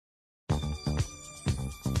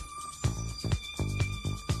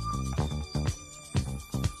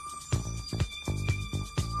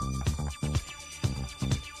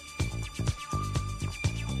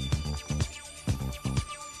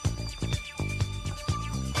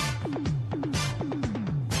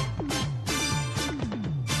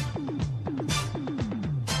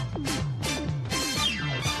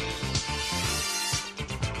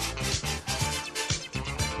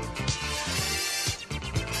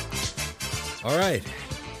All right.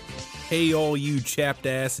 Hey, all you chapped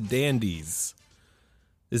ass dandies.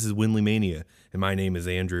 This is WindleyMania, and my name is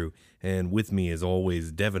Andrew. And with me, as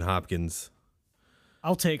always, Devin Hopkins.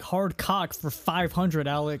 I'll take hard cock for 500,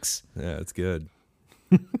 Alex. Yeah, that's good.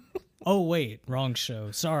 Oh, wait. Wrong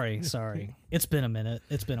show. Sorry. It's been a minute.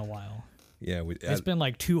 It's been a while. Yeah, It's been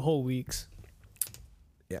like 2 whole weeks.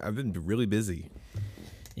 Yeah, I've been really busy.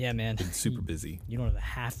 Yeah, man. Been super busy. You don't know the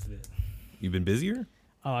half of it. You've been busier?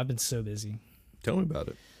 Oh, I've been so busy. Tell me about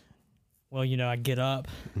it. Well, I get up.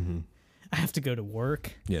 Mm-hmm. I have to go to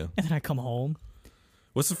work. Yeah. And then I come home.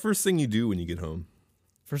 What's the first thing you do when you get home?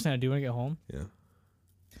 First thing I do when I get home? Yeah.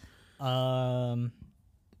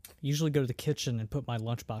 Usually go to the kitchen and put my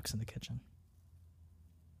lunchbox in the kitchen.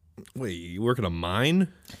 Wait, you work at a mine?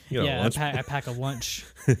 You got a Yeah, lunch- I pack a lunch,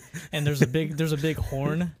 and there's a big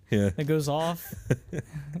horn that goes off,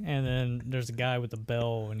 and then there's a guy with a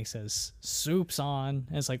bell, and he says, "Soup's on."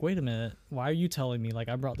 And it's like, wait a minute, why are you telling me? Like,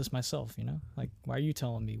 I brought this myself, Like, why are you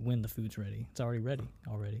telling me when the food's ready? It's already ready.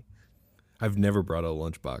 I've never brought a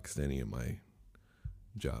lunchbox to any of my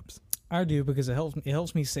jobs. I do, because it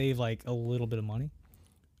helps me save like a little bit of money.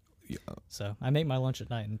 Yeah. So I make my lunch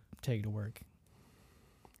at night and take it to work.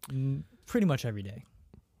 Pretty much every day.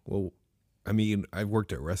 Well, I mean, I've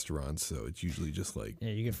worked at restaurants, so it's usually just like... Yeah,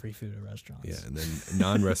 you get free food at restaurants. Yeah, and then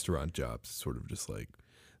non-restaurant jobs, sort of just like...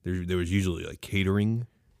 There was usually like catering,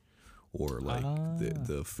 or like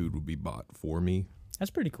the food would be bought for me.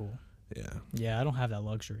 That's pretty cool. Yeah. Yeah, I don't have that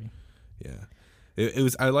luxury. Yeah. It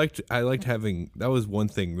was... I liked having... That was one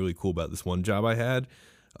thing really cool about this one job I had.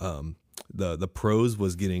 The pros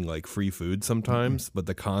was getting like free food sometimes, but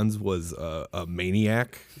the cons was a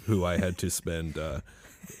maniac who I had to spend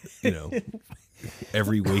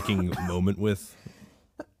every waking moment with,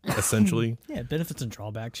 essentially. Yeah, benefits and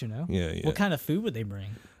drawbacks, Yeah. What kind of food would they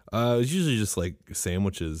bring? It was usually just like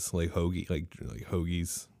sandwiches, like hoagie, like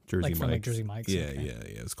hoagies, Jersey Like Mike's. from like Jersey Mike's? Yeah, Okay.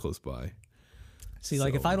 yeah. It's close by. See,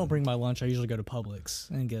 like if I don't bring my lunch, I usually go to Publix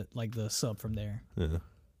and get like the sub from there. Yeah.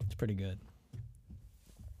 It's pretty good.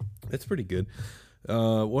 It's pretty good.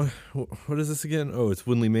 What is this again? Oh, it's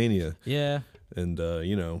WindleyMania. Yeah. And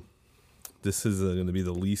this is going to be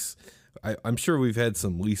the least. I'm sure we've had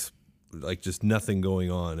some least, like, just nothing going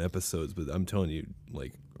on episodes, but I'm telling you,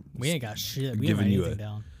 like, We ain't got shit. We giving haven't you anything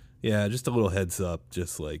down. Yeah, just a little heads up.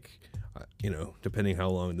 Just like, depending how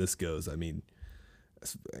long this goes. I mean,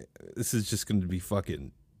 this is just going to be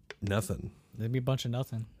fucking nothing. There'd be a bunch of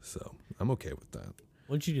nothing. So I'm okay with that.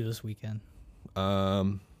 What'd you do this weekend?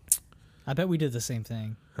 I bet we did the same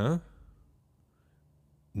thing. Huh?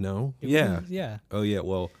 No. Yeah. Oh yeah.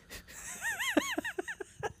 Well.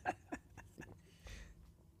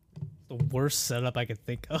 The worst setup I could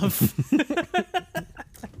think of.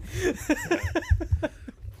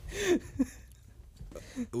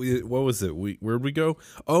 What was it? Where'd we go?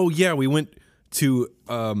 Oh yeah, we went to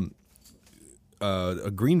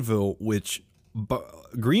Greenville,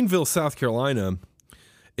 Greenville, South Carolina.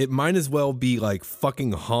 It might as well be like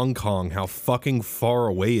fucking Hong Kong, how fucking far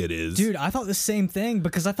away it is. Dude, I thought the same thing,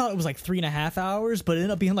 because I thought it was like 3.5 hours, but it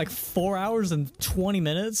ended up being like 4 hours and 20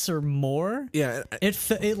 minutes or more. Yeah.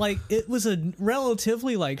 It was a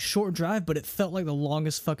relatively like short drive, but it felt like the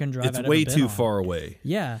longest fucking drive It's I'd way ever been too on. far away.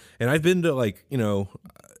 Yeah. And I've been to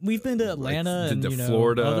We've been to Atlanta and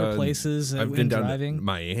Florida, other places. I've been down driving. to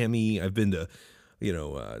Miami. I've been to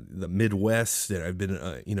the Midwest, and I've been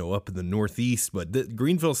up in the Northeast. But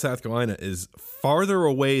Greenville, South Carolina, is farther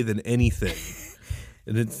away than anything,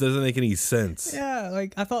 and it doesn't make any sense. Yeah,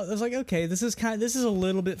 like I thought, I was like, okay, this is a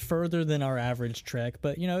little bit further than our average trek,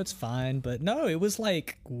 but it's fine. But no, it was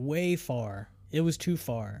like way far. It was too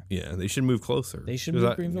far. Yeah, they should move closer. They should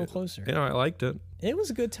move Greenville closer. I liked it. It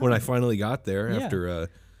was a good time When I finally got there after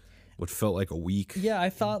what felt like a week. Yeah, I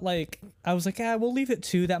thought I was like, we'll leave it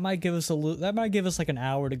 2. That might give us like an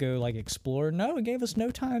hour to go like explore. No, it gave us no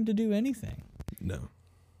time to do anything. No.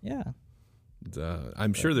 Yeah.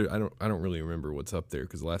 I'm sure there. I don't really remember what's up there,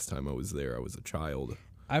 because last time I was there, I was a child.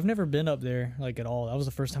 I've never been up there like at all. That was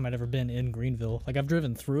the first time I'd ever been in Greenville. Like I've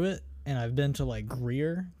driven through it, and I've been to like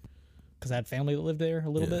Greer, because I had family that lived there a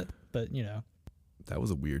little bit. But that was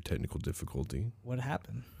a weird technical difficulty. What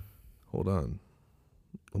happened? Hold on.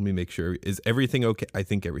 Let me make sure. Is everything okay? I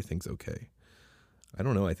think everything's okay. I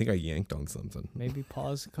don't know. I think I yanked on something. Maybe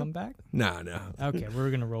pause, come back? Nah. Okay, we're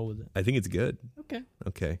going to roll with it. I think it's good. Okay.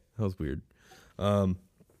 That was weird.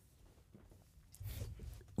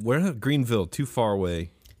 We're Greenville, too far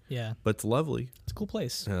away. Yeah. But it's lovely. It's a cool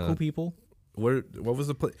place. Cool people. What was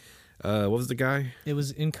the place? What was the guy? It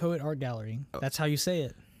was Inchoate Art Gallery. That's how you say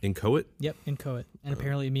it. Inchoate? Yep, Inchoate. And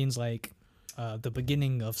apparently it means like the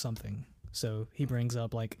beginning of something. So he brings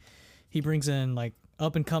up like he brings in like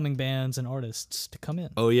up and coming bands and artists to come in.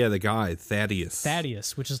 Oh yeah, the guy Thaddeus.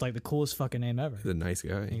 Thaddeus, which is like the coolest fucking name ever. He's a nice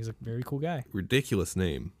guy. He's a very cool guy. Ridiculous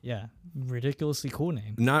name. Yeah, ridiculously cool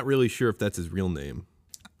name. Not really sure if that's his real name.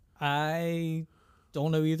 I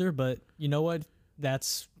don't know either, but you know what?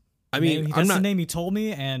 That's I mean, that's the name he told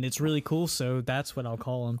me, and it's really cool. So that's what I'll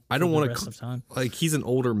call him. I don't want to like he's an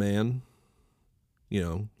older man. You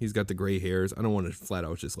know, he's got the gray hairs. I don't want to flat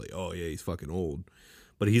out just like, oh yeah, he's fucking old,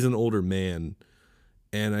 but he's an older man,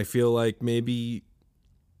 and I feel like maybe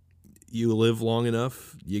you live long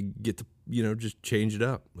enough, you get to just change it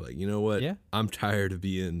up. Like, you know what? Yeah. I'm tired of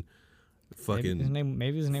being fucking.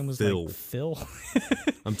 Maybe his name was Phil. like Phil.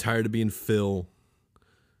 I'm tired of being Phil.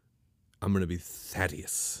 I'm gonna be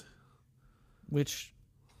Thaddeus. Which,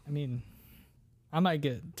 I mean, I might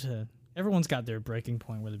get to. Everyone's got their breaking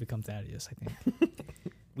point where they become Thaddeus. I think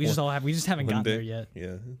we just haven't gotten there yet.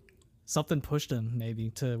 Yeah. Something pushed him maybe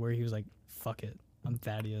to where he was like, "Fuck it, I'm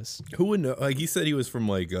Thaddeus." Who would know? Like he said, he was from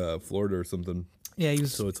like Florida or something. Yeah, he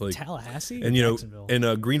was. So it's like Tallahassee, and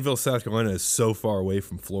and Greenville, South Carolina is so far away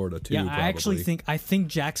from Florida too. Yeah, probably. I actually think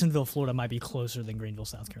Jacksonville, Florida, might be closer than Greenville,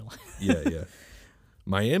 South Carolina. Yeah.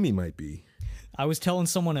 Miami might be. I was telling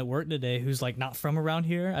someone at work today who's like not from around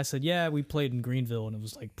here. I said, "Yeah, we played in Greenville, and it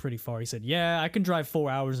was like pretty far." He said, "Yeah, I can drive 4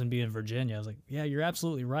 hours and be in Virginia." I was like, "Yeah, you're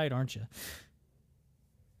absolutely right, aren't you?"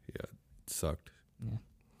 Yeah, it sucked. Yeah,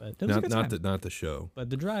 but it was a good time. Not the show. But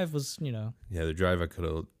the drive was, Yeah, the drive I could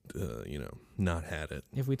have, not had it.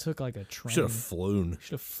 If we took like a train, Should have flown.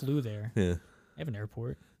 Should have flew there. Yeah, I have an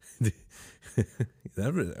airport.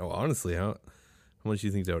 Honestly, how much do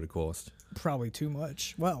you think that would have cost? Probably too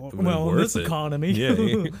much. Well, in this economy.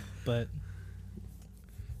 Yeah. But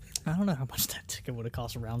I don't know how much that ticket would have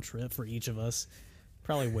cost a round trip for each of us.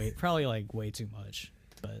 Probably way too much.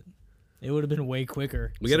 But it would have been way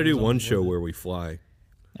quicker. We got to do one show where we fly.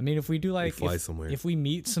 I mean, if we do like somewhere. If we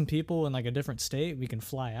meet some people in like a different state, we can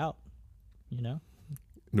fly out.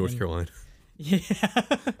 North Carolina. Yeah.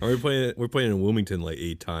 We're playing in Wilmington like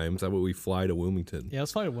 8 times. How about we fly to Wilmington? Yeah,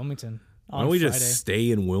 let's fly to Wilmington. Why don't we just stay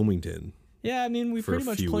in Wilmington? Yeah, I mean, we pretty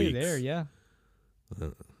much play there, yeah.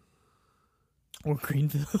 Or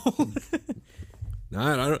Greenville.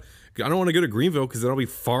 Nah, I don't want to go to Greenville because then I'll be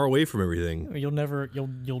far away from everything. You'll never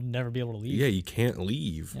be able to leave. Yeah, you can't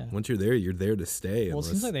leave. Yeah. Once you're there to stay. Well, it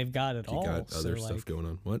seems like they've got it all. You got other stuff going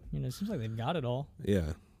on. What? It seems like they've got it all.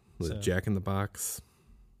 Yeah, the Jack in the Box.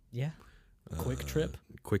 Yeah. Quick Trip.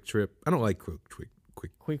 Quick Trip. I don't like quick trip.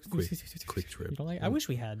 You don't like? I wish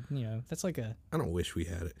we had. That's like a. I don't wish we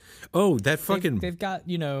had it. Oh, that fucking. They've got.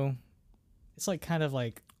 It's like kind of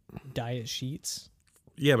like diet Sheets.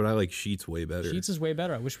 Yeah, but I like Sheets way better. Sheets is way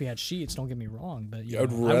better. I wish we had Sheets. Don't get me wrong, but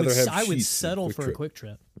I would settle for a Quick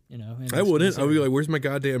Trip. I wouldn't. I would be like, "Where's my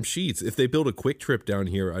goddamn Sheets?" If they build a Quick Trip down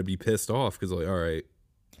here, I'd be pissed off because like, all right.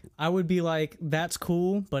 I would be like, "That's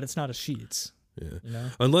cool, but it's not a Sheets." Yeah.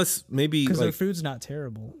 Unless maybe because their food's not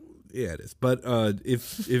terrible. Yeah, it is. But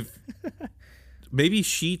if maybe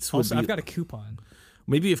Sheets would also, be, I've got a coupon.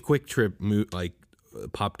 Maybe if Quick Trip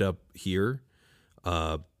popped up here,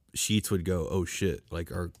 Sheets would go, oh shit,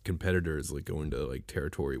 like our competitors like going to like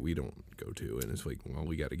territory we don't go to, and it's like, well,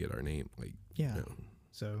 we got to get our name. Like, yeah.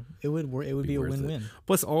 So it would be a win-win.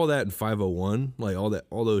 Plus all that in 501, like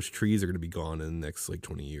all those trees are going to be gone in the next like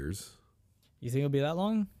 20 years. You think it'll be that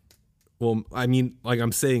long? Well, I mean, like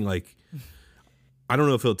I'm saying, like I don't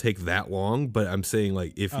know if it'll take that long, but I'm saying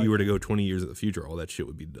like if you were to go 20 years in the future, all that shit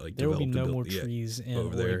would be like there will be no more trees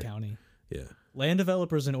in Horry County. Yeah. Land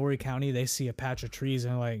developers in Horry County, they see a patch of trees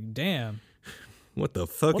and they're like, "Damn, what the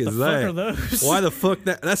fuck is that? What the fuck are those? Why the fuck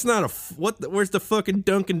that's not a where's the fucking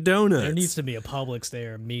Dunkin' Donuts? There needs to be a Publix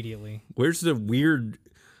there immediately. Where's the weird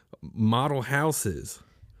model houses?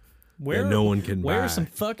 Where no one can buy. Where are some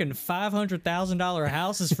fucking $500,000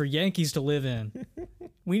 houses for Yankees to live in?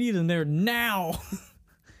 We need them there now."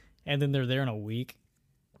 And then they're there in a week.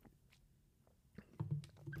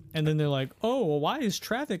 And then they're like, "Oh, well, why is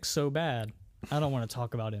traffic so bad?" I don't want to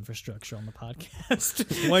talk about infrastructure on the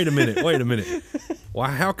podcast. Wait a minute. Why?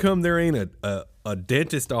 How come there ain't a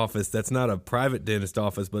dentist office that's not a private dentist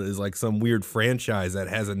office, but is like some weird franchise that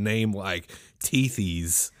has a name like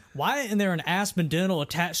Teethies? Why isn't there an Aspen Dental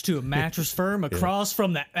attached to a mattress firm across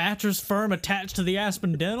from the mattress firm attached to the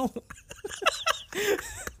Aspen Dental?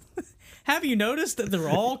 Have you noticed that they're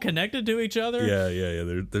all connected to each other? Yeah.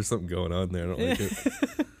 There's something going on there. I don't like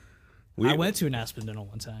it. I went to an Aspen Dental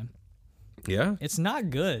one time. Yeah? It's not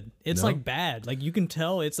good. It's like bad. Like you can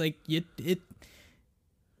tell it's like it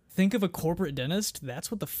Think of a corporate dentist.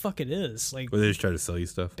 That's what the fuck it is. Like, Where they just try to sell you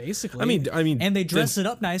stuff. basically. I mean, and they dress it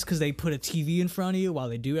up nice because they put a TV in front of you while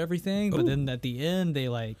they do everything. But then at the end, they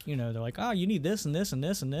like, you know, they're like, oh, you need this and this and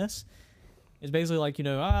this and this. It's basically like, you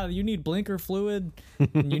know, you need blinker fluid.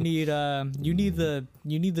 And you need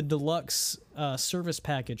the deluxe service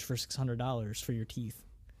package for $600 for your teeth.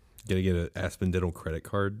 Gotta get an Aspen Dental credit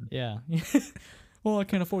card. Yeah. Well, I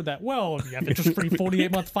can't afford that. Well, if you have interest-free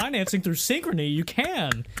 48-month financing through Synchrony, you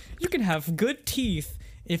can. You can have good teeth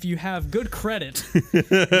if you have good credit.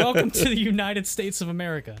 Welcome to the United States of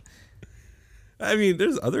America. I mean,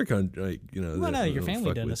 there's other countries, like, you know. Well, no, your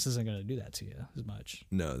family dentist isn't going to do that to you as much.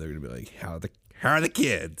 No, they're going to be like, how are the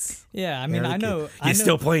kids? Yeah, I mean, I know. You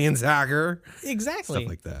still playing soccer? Exactly. Stuff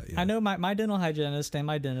like that. Yeah. I know my dental hygienist and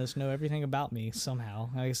my dentist know everything about me somehow.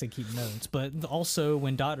 I guess they keep notes. But also,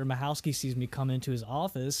 when Dr. Mahowski sees me come into his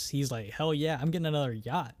office, he's like, hell yeah, I'm getting another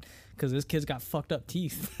yacht because this kid's got fucked up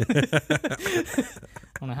teeth. I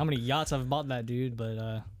don't know how many yachts I've bought that dude,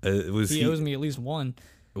 but he owes me at least one.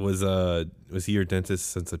 Was he your dentist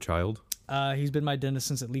since a child? He's been my dentist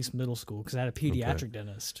since at least middle school because I had a pediatric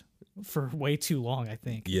dentist for way too long, I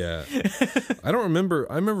think. Yeah. I don't remember.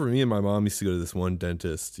 I remember me and my mom used to go to this one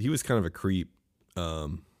dentist. He was kind of a creep.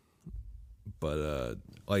 But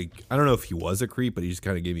like, I don't know if he was a creep, but he just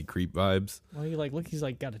kind of gave me creep vibes. Well, he's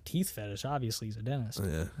like got a teeth fetish. Obviously, he's a dentist.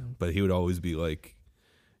 Yeah. But he would always be like,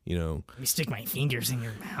 you know, let me stick my fingers in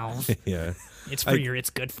your mouth. Yeah. It's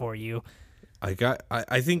good for you. I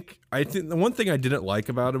think the one thing I didn't like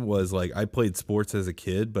about him was like I played sports as a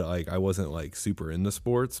kid, but like I wasn't like super into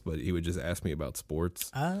sports, but he would just ask me about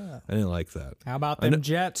sports. I didn't like that. How about them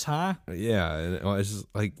Jets, huh? Yeah, and I was just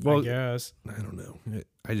like, well, I guess. I don't know.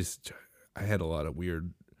 I had a lot of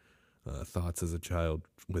weird thoughts as a child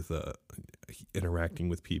with interacting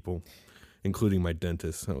with people, including my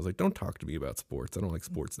dentist. I was like, don't talk to me about sports. I don't like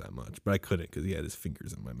sports that much, but I couldn't because he had his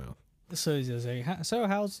fingers in my mouth. So he's like, how's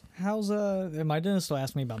my dentist will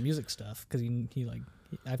ask me about music stuff because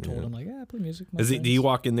I've told him like, yeah, I play music. Do you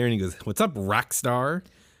walk in there and he goes, "What's up, rock star?"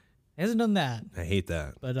 He hasn't done that. I hate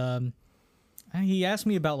that. But he asked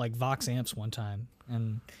me about like Vox amps one time,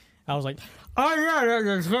 and I was like, oh yeah,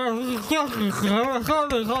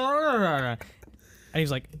 and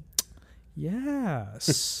he's like,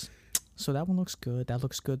 yes. So that one looks good. That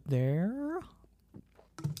looks good there.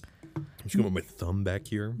 I'm just going with my thumb back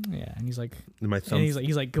here. Yeah, and he's like, my thumb. And he's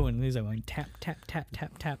like going tap tap tap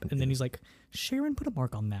tap tap, and then he's like, Sharon, put a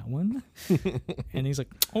mark on that one. And he's like,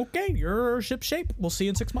 okay, you're ship shape. We'll see you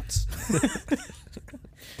in 6 months.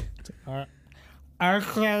 All right.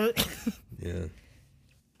 Okay. Yeah.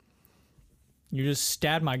 You just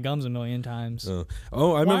stabbed my gums a million times. I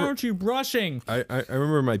remember. Why aren't you brushing? I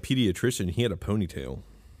remember my pediatrician. He had a ponytail.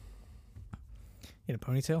 He had a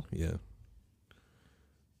ponytail? Yeah.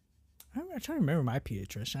 I'm trying to remember my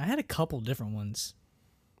pediatrician. I had a couple different ones.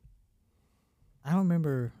 I don't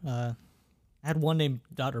remember. I had one named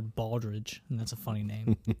Dr. Baldridge, and that's a funny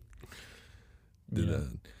name.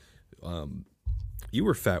 You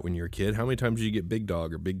were fat when you were a kid. How many times did you get big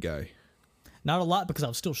dog or big guy? Not a lot because I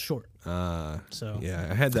was still short. So yeah,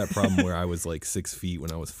 I had that problem where I was like 6 feet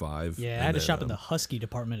when I was 5. Yeah, I had to shop in the husky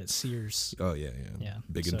department at Sears. Oh yeah.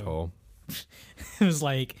 Big and tall. It was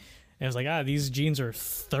like, these jeans are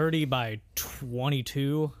 30 by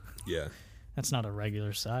 22. Yeah. That's not a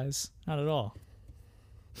regular size. Not at all.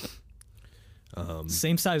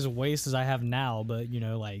 Same size waist as I have now, but,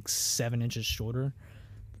 like 7 inches shorter.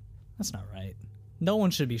 That's not right. No one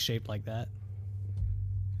should be shaped like that.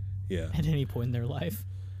 Yeah. At any point in their life.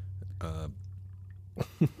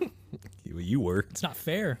 You were. It's not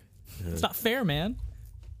fair. It's not fair, man.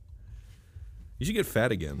 You should get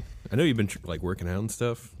fat again. I know you've been like working out and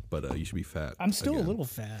stuff, but you should be fat. I'm still a little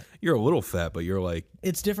fat. You're a little fat, but you're like...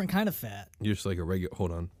 It's different kind of fat. You're just like a regular...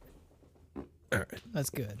 Hold on. All right. That's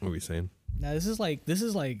good. What were you saying? Now, this is like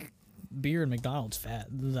beer and McDonald's fat.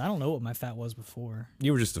 I don't know what my fat was before.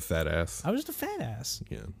 You were just a fat ass. I was just a fat ass.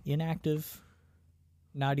 Yeah. Inactive.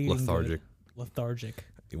 Not eating lethargic. Good. Lethargic.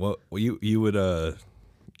 Well, you would...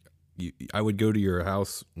 I would go to your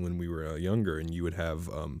house when we were younger, and you would have...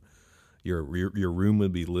 Your room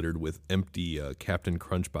would be littered with empty Captain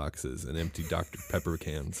Crunch boxes and empty Dr. Pepper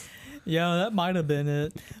cans. Yeah, that might have been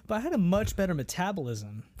it. But I had a much better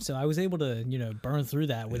metabolism, so I was able to, burn through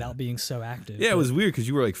that without being so active. Yeah, it was weird because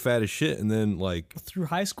you were like fat as shit, and then like through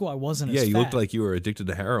high school I wasn't. As you fat. looked like you were addicted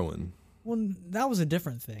to heroin. Well, that was a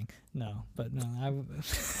different thing. No, but no,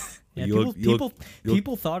 yeah,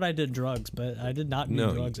 people thought I did drugs, but I did not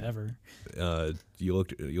do drugs ever. You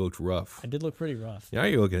looked rough. I did look pretty rough. Yeah,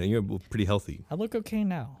 you're pretty healthy. I look okay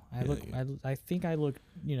now. I think I look,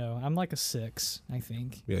 I'm like a 6, I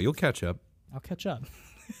think. Yeah, you'll catch up. I'll catch up.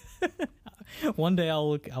 One day I'll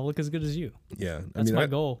look as good as you. Yeah, that's my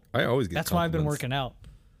goal. I always get. That's why I've been working out.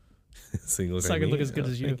 So I can look as good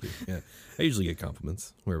as you. Yeah, I usually get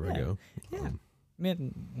compliments wherever I go. Yeah,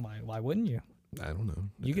 man, why wouldn't you? I don't know.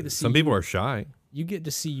 You get to see. Some people are shy. You get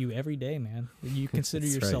to see you every day, man. You consider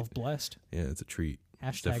yourself blessed. Yeah, it's a treat.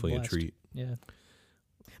 Hashtag definitely blessed. a treat. Yeah.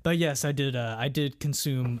 But yes, I did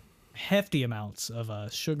consume hefty amounts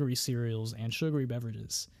of sugary cereals and sugary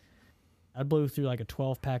beverages. I'd blow through like a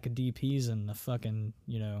 12-pack of DPs and the fucking,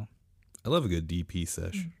 I love a good DP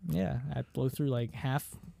sesh. Yeah, I'd blow through a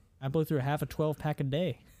half a 12-pack a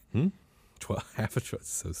day. Half a 12,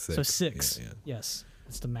 so 6. So 6. Yeah. Yes,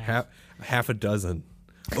 that's the math. Half a dozen.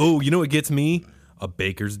 Oh, you know what gets me? A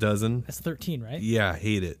baker's dozen. That's 13, right? Yeah, I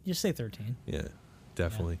hate it. You say 13. Yeah,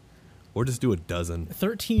 definitely. Yeah. Or just do a dozen.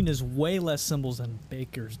 13 is way less symbols than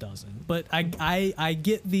baker's dozen. But I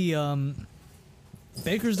get the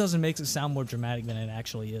baker's dozen makes it sound more dramatic than it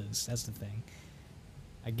actually is. That's the thing.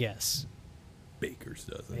 I guess. Baker's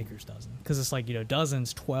dozen. Baker's dozen. Because it's like,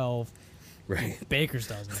 dozens, 12. Right. Baker's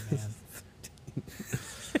dozen, man.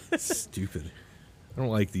 Stupid. I don't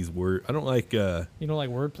like these words. I don't like... You don't like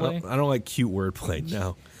wordplay? I don't like cute wordplay,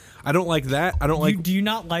 no. I don't like that. I don't like... Do you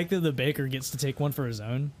not like that the baker gets to take one for his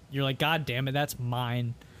own? You're like, God damn it, that's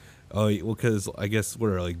mine. Oh, well, because I guess, what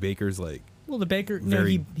are, like, bakers, like... Well, the baker,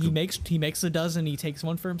 he makes a dozen, he takes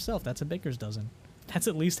one for himself. That's a baker's dozen. That's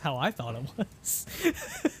at least how I thought it was.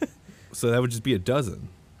 So that would just be a dozen.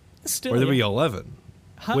 Still, or there'd be 11.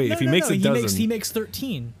 Wait, no, if he makes a dozen... He makes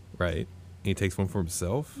 13. Right. And he takes one for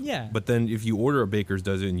himself? Yeah. But then if you order a baker's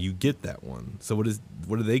dozen, you get that one. So what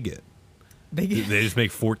do they get? They just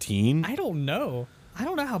make 14? I don't know. I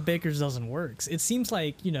don't know how baker's dozen works. It seems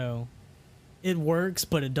like, it works,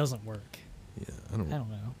 but it doesn't work. Yeah, I don't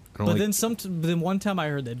know. But then one time I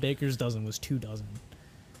heard that baker's dozen was 2 dozen.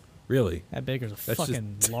 Really? That baker's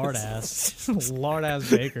fucking lard ass. Lard ass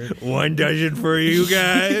baker. 1 dozen for you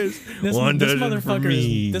guys. One dozen for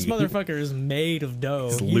me. This motherfucker is made of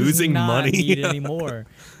dough. He's losing money. Need it anymore.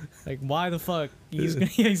 Like, why the fuck?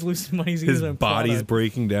 He's losing money. His body's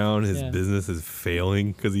breaking down. His business is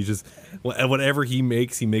failing because he just whatever he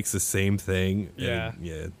makes the same thing. Yeah.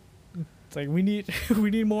 Yeah. It's like we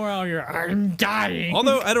need more out here. I'm dying.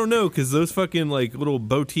 Although I don't know, because those fucking like little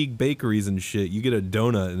boutique bakeries and shit, you get a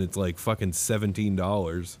donut and it's like fucking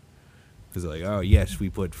 $17. Because like, oh yes, we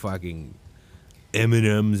put fucking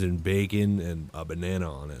M&Ms and bacon and a banana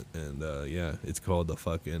on it, and yeah, it's called the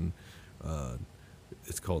fucking,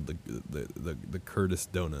 it's called the Curtis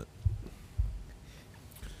donut.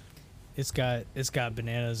 It's got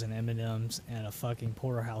bananas and M&Ms and a fucking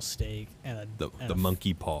porterhouse steak and the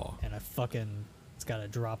monkey paw and it's got a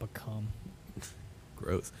drop of cum.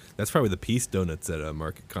 Gross. That's probably the Peace Donuts at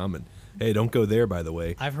Market Common. Hey, don't go there, by the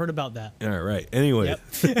way. I've heard about that. All right. Anyway, yep.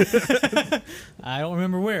 I don't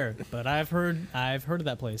remember where, but I've heard of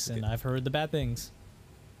that place, and I've heard the bad things.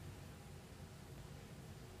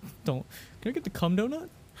 Can I get the cum donut?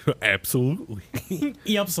 Absolutely.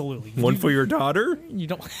 Yeah, absolutely. One for your daughter? You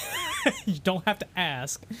don't. You don't have to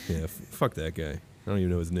ask. Yeah, fuck that guy. I don't even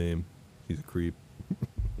know his name. He's a creep.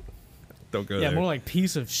 Don't go there. Yeah, more like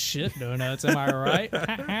piece of shit donuts. Am I right?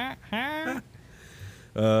 Yeah,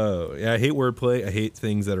 I hate wordplay. I hate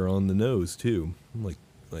things that are on the nose too.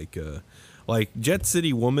 Like Jet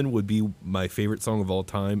City Woman would be my favorite song of all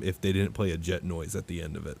time if they didn't play a jet noise at the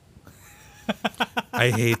end of it. I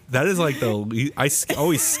hate that. Is like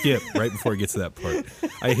always skip right before it gets to that part.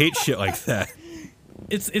 I hate shit like that.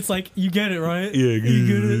 It's like, you get it, right? Yeah, you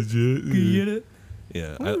get it. You get it.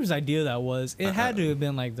 Yeah. Whose idea that was? It had to have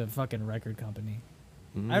been like the fucking record company.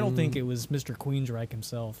 I don't think it was Mr. Queensryche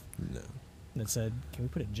himself. No. That said, can we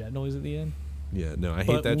put a jet noise at the end? Yeah, no, I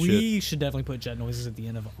hate that shit. shit. We should definitely put jet noises at the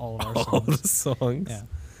end of all of our songs. All the songs. Yeah.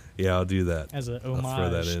 Yeah, I'll do that. As a I'll throw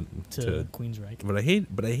that in to Queensryche.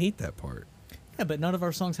 But I hate that part. Yeah, but none of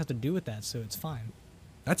our songs have to do with that, so it's fine.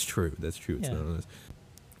 That's true. It's yeah. not honest.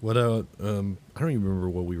 What I don't even remember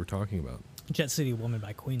what we were talking about. Jet City Woman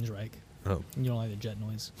by Queensryche. Oh. You don't like the jet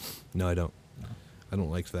noise? No, I don't. No. I don't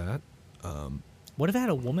like that. What if it had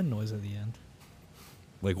a woman noise at the end?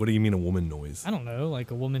 Like, what do you mean a woman noise? I don't know,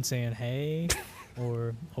 like a woman saying hey,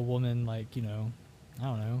 or a woman like, I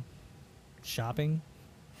don't know, shopping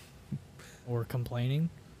or complaining.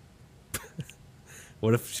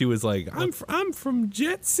 What if she was like, I'm from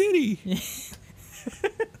Jet City?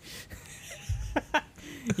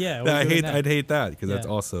 Yeah, I'd hate that because that's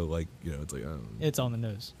also like it's like it's on the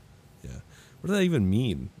nose. Yeah, what does that even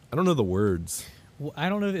mean? I don't know the words. Well, I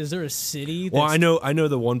don't know. Is there a city? Well, I know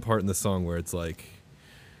the one part in the song where it's like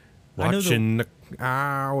watching the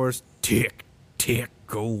hours tick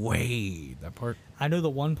away. That part. I know the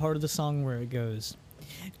one part of the song where it goes,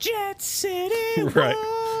 Jet City, right,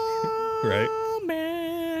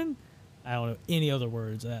 man. I don't know any other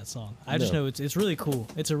words of that song. I just know it's really cool.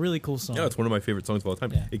 It's a really cool song. Yeah, it's one of my favorite songs of all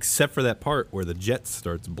time. Yeah. Except for that part where the Jets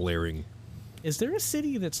starts blaring. Is there a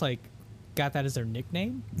city that's like got that as their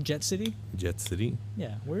nickname? Jet City? Jet City?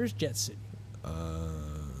 Yeah. Where's Jet City? I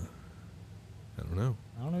don't know.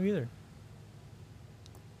 I don't know either.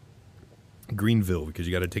 Greenville, because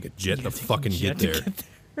you got to take a jet to fucking get there.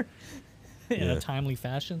 In a timely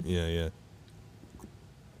fashion. Yeah.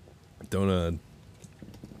 Don't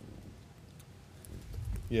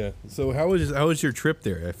Yeah. So how was your trip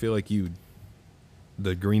there? I feel like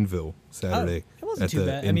the Greenville Saturday. It wasn't too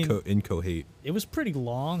bad. In Cohate. It was pretty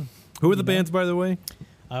long. Who were the bands, by the way?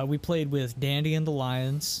 We played with Dandy and the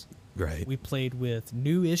Lions. Right. We played with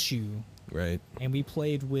New Issue. Right. And we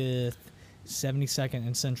played with 72nd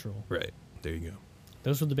and Central. Right. There you go.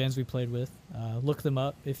 Those were the bands we played with. Look them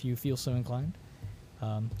up if you feel so inclined.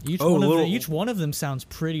 Each one of them sounds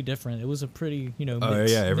pretty different. It was a pretty,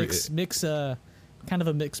 mix, kind of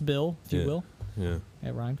a mixed bill, if you will. Yeah.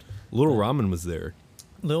 It rhymed. Little Ramen was there.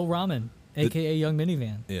 Lil Ramen, a.k.a. Young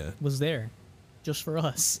Minivan, was there just for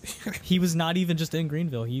us. He was not even just in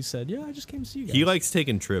Greenville. He said, yeah, I just came to see you guys. He likes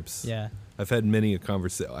taking trips. Yeah. I've had many a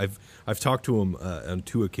conversation. I've talked to him on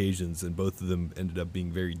 2 occasions, and both of them ended up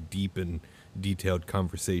being very deep and detailed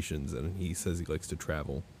conversations. And he says he likes to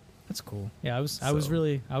travel. That's cool. Yeah, I was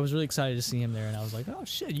really excited to see him there, and I was like, oh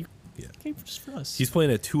shit, you came just for us. He's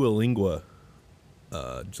playing at Tualingua,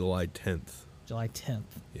 July 10th. July 10th.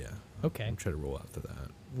 Yeah. Okay. I'm trying to roll out to that.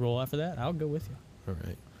 Roll out for that? I'll go with you. All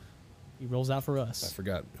right. He rolls out for us. I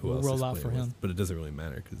forgot who else roll out for him, but it doesn't really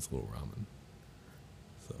matter because it's Little Ramen.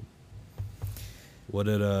 So, what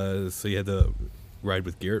did so you had to ride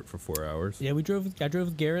with Garrett for 4 hours? Yeah, I drove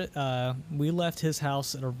with Garrett. We left his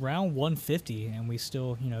house at around 1:50, and we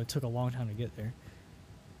still, took a long time to get there.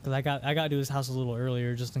 Cause I got to his house a little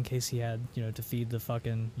earlier just in case he had, to feed the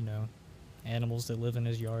fucking, animals that live in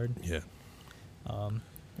his yard. Yeah.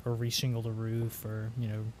 Or reshingle the roof, or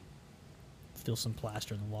fill some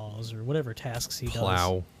plaster in the walls, or whatever tasks he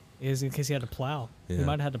does. Is in case he had to plow. Yeah. He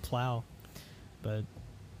might have had to plow, but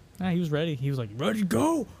he was ready. He was like, ready to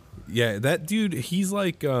go. Yeah, that dude. He's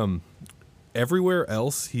like everywhere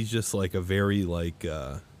else. He's just like a very like.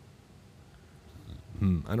 I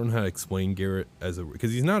don't know how to explain Garrett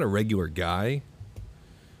because he's not a regular guy.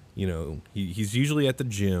 He's usually at the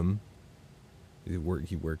gym. He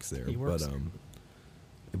works there.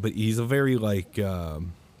 But he's a very like.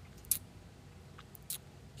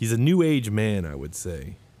 He's a new age man, I would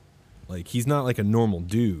say. Like, he's not like a normal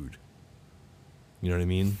dude. You know what I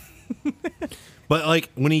mean? But like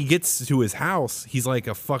when he gets to his house, he's like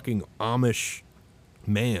a fucking Amish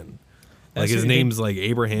man. Like his name's like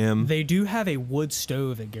Abraham. They do have a wood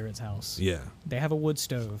stove at Garrett's house. Yeah. They have a wood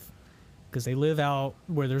stove because they live out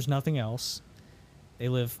where there's nothing else. They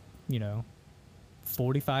live,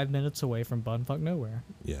 45 minutes away from bumfuck nowhere.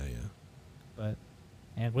 Yeah.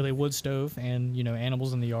 And with a wood stove and,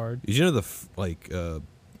 animals in the yard. Did you know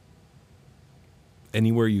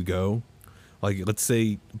anywhere you go, like let's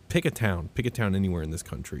say pick a town anywhere in this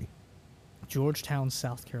country. Georgetown,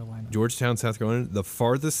 South Carolina. The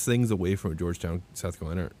farthest things away from Georgetown, South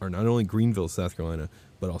Carolina are not only Greenville, South Carolina,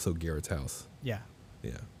 but also Garrett's house. Yeah.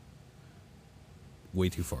 Yeah. Way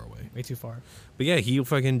too far away. Way too far. But yeah, he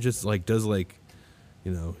fucking just like does like,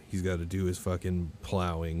 he's got to do his fucking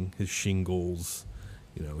plowing, his shingles.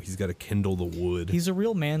 He's got to kindle the wood. He's a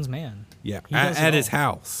real man's man. Yeah, at his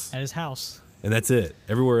house. At his house. And that's it.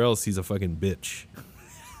 Everywhere else, he's a fucking bitch.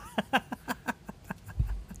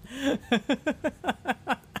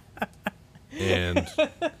 And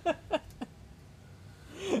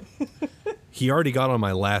he already got on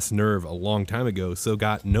my last nerve a long time ago, so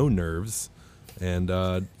got no nerves. And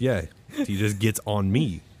he just gets on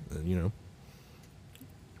me,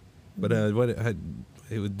 But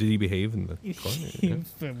did he behave in the car? Yeah.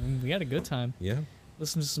 We had a good time. Yeah.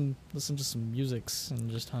 Listen to some musics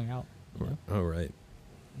and just hung out. Oh, right.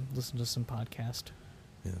 Listen to some podcast.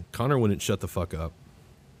 Yeah. Connor wouldn't shut the fuck up.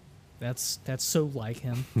 That's so like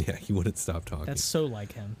him. Yeah, he wouldn't stop talking. That's so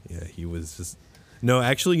like him. Yeah, he was just. No,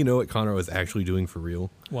 actually, you know what Connor was actually doing for real?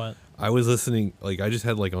 What? I was listening, I just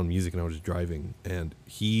had on music and I was just driving, and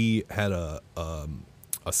he had a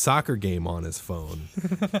soccer game on his phone.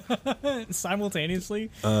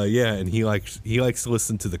 simultaneously. Yeah, and he likes to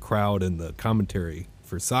listen to the crowd and the commentary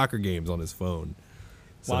for soccer games on his phone.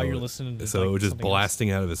 While you're listening to it was just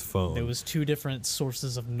blasting out of his phone. There was 2 different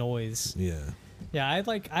sources of noise. Yeah. Yeah,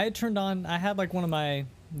 I turned on. I had like one of my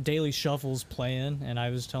daily shuffles playing, and I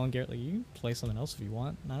was telling Garrett, like, you can play something else if you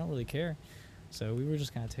want. I don't really care. So we were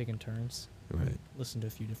just kind of taking turns. Right. Listen to a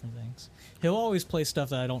few different things. He'll always play stuff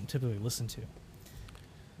that I don't typically listen to,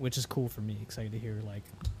 which is cool for me. Excited to hear like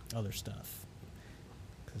other stuff,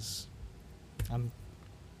 because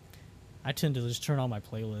I tend to just turn on my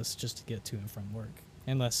playlist just to get to and from work,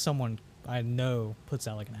 unless someone I know puts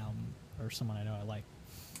out like an album or someone I know I like.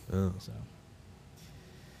 Oh. So.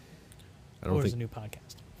 Or there's a new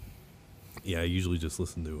podcast. Yeah, I usually just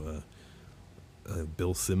listen to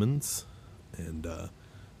Bill Simmons and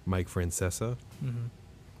Mike Francesa,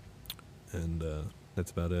 and that's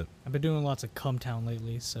about it. I've been doing lots of Cumtown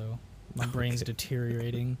lately, so my brain's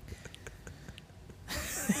deteriorating.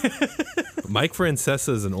 Mike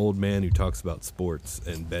Francesa is an old man who talks about sports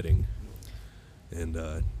and betting, and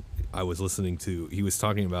I was listening to. He was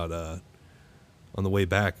talking about on the way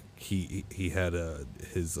back. He had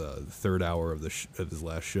his third hour of his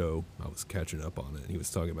last show. I was catching up on it. And he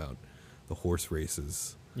was talking about the horse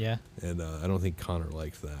races. Yeah. And I don't think Connor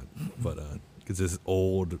liked that, but because this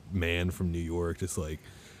old man from New York, just like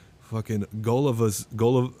fucking Gulliver's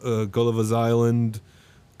Island,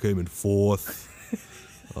 came in 4th.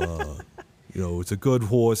 It's a good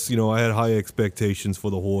horse. I had high expectations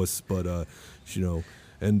for the horse, but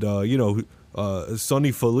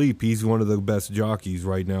Sonny Philippe, he's one of the best jockeys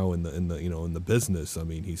right now in the business. I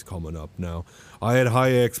mean, he's coming up now. I had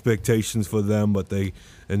high expectations for them, but they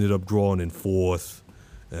ended up drawing in 4th,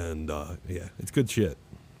 and it's good shit.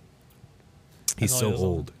 He's so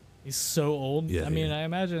old. He's so old. Yeah, I mean, I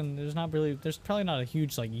imagine there's probably not a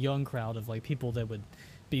huge like young crowd of like people that would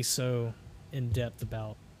be so in depth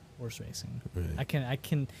about horse racing. Right. I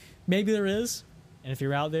can maybe there is. And if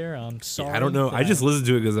you're out there, I'm sorry. Yeah, I don't know. I just listened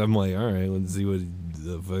to it because I'm like, all right, let's see what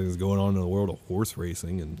the fuck is going on in the world of horse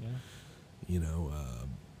racing, and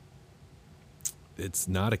it's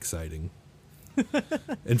not exciting.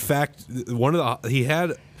 In fact, what was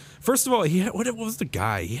the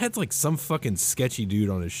guy? He had like some fucking sketchy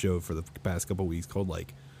dude on his show for the past couple of weeks called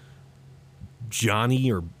like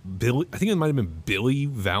Johnny or Billy. I think it might have been Billy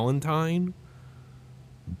Valentine.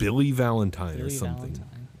 Billy Valentine or something.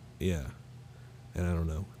 Valentine. Yeah. And I don't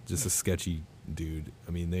know, just a sketchy dude.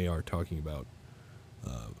 I mean, they are talking about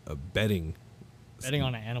betting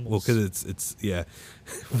on animals. Well, because it's yeah.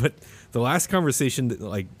 But the last conversation,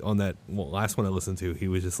 like on that last one I listened to, he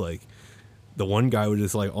was just like, the one guy was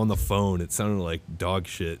just like on the phone. It sounded like dog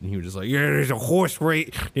shit, and he was just like, "Yeah, there's a horse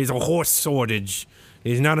shortage.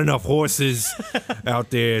 There's not enough horses out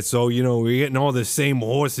there, so we're getting all the same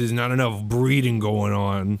horses. Not enough breeding going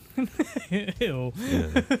on." Ew.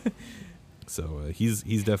 Yeah. So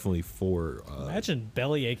he's definitely for. Imagine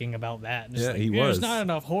belly aching about that. Just he was. There's not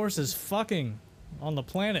enough horses fucking on the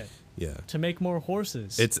planet. Yeah. To make more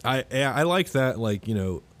horses. I like that. Like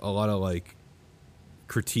a lot of like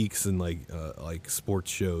critiques and like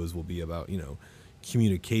sports shows will be about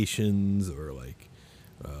communications or like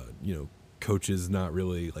coaches not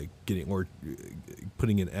really like getting or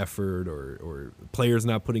putting in effort or players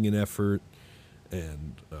not putting in effort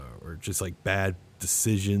and or just like bad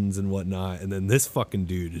decisions and whatnot, and then this fucking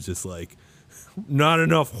dude is just like, not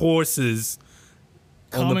enough horses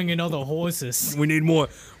coming in other horses. We need more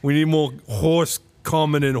horse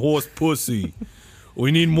coming in horse pussy.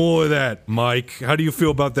 We need more of that, Mike. How do you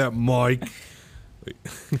feel about that, Mike?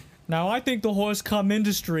 Now I think the horse cum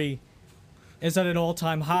industry is at an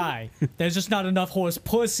all-time high. There's just not enough horse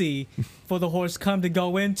pussy for the horse cum to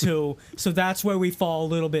go into, so that's where we fall a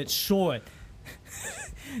little bit short.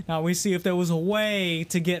 Now we see if there was a way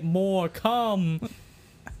to get more cum.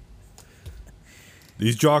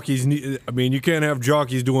 These jockeys you can't have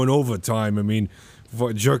jockeys doing overtime. I mean,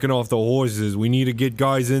 for jerking off the horses. We need to get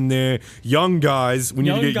guys in there, young guys. We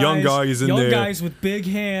need to get young guys in there. Young guys with big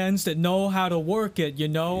hands that know how to work it,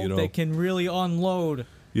 that can really unload.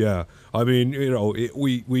 Yeah. I mean,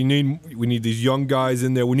 we need these young guys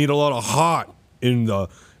in there. We need a lot of heart in the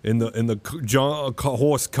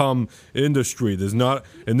horse cum industry. There's not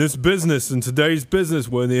in this business, in today's business,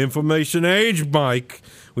 we're in the information age, Mike.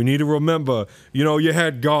 We need to remember, you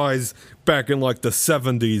had guys back in like the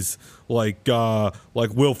 70s, like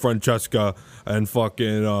Will Francesca and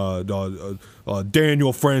fucking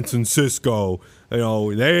Daniel Francisco.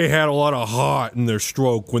 They had a lot of heart in their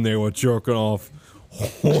stroke when they were jerking off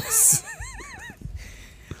horse.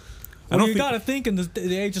 Well, you got to think in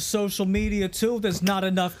the age of social media too. There's not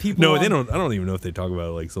enough people. No, they don't. I don't even know if they talk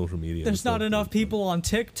about like social media. There's not enough people on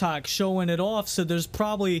TikTok showing it off. So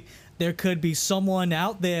there could be someone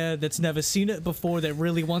out there that's never seen it before that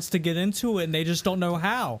really wants to get into it, and they just don't know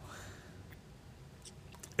how.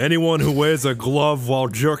 Anyone who wears a glove while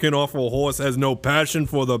jerking off a horse has no passion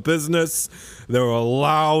for the business. They're a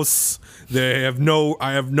louse. I have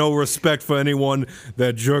no respect for anyone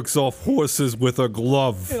that jerks off horses with a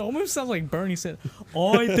glove. It almost sounds like Bernie said,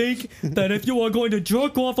 I think that if you are going to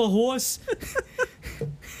jerk off a horse,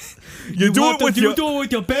 you do it with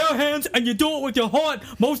your bare hands and you do it with your heart,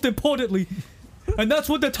 most importantly. And that's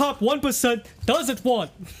what the top 1% doesn't want.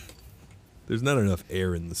 There's not enough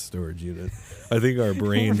air in the storage unit. I think our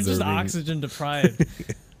brains We're just are oxygen deprived.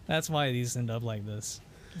 That's why these end up like this.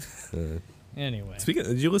 Anyway.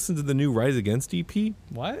 Did you listen to the new Rise Against EP?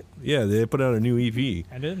 What? Yeah, they put out a new EP.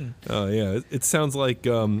 I didn't. Oh, yeah. It sounds like,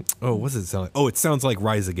 what's it sound like? Oh, it sounds like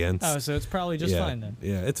Rise Against. Oh, so it's probably just fine then.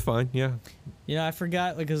 Yeah, it's fine, yeah. You know, I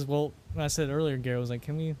forgot, because, when I said earlier, Garrett was like,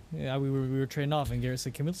 we were trading off, and Garrett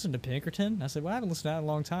said, can we listen to Pinkerton? And I said, well, I haven't listened to that in a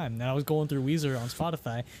long time. And I was going through Weezer on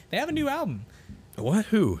Spotify. They have a new album. What?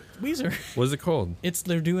 Who? Weezer. What is it called?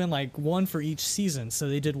 They're doing like one for each season, so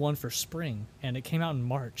they did one for spring, and it came out in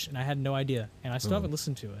March, and I had no idea, and I still haven't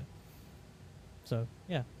listened to it. So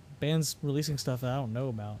yeah, bands releasing stuff that I don't know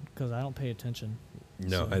about because I don't pay attention.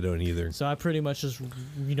 No, I don't either. So I pretty much just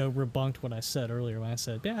rebunked what I said earlier when I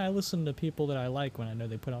said, yeah, I listen to people that I like when I know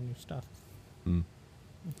they put out new stuff.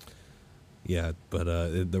 Yeah, but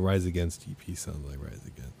the Rise Against EP sounds like Rise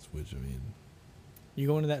Against, which I mean. You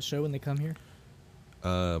going to that show when they come here?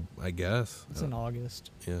 I guess. It's in August.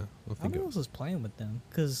 Yeah. I think who else is playing with them?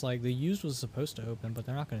 Because, like, the Used was supposed to open, but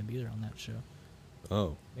they're not going to be there on that show.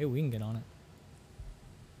 Oh. Maybe we can get on it.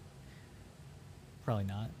 Probably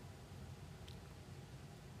not.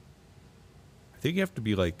 I think you have to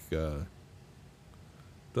be, like, does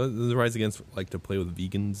the Rise Against like to play with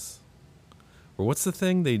vegans? Or what's the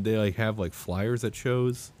thing? They like, have, like, flyers at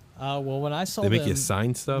shows? Well, when I saw they them... make you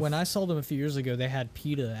sign stuff? When I saw them a few years ago, they had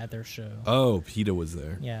PETA at their show. Oh, PETA was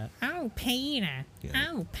there. Yeah. Oh, PETA. Yeah.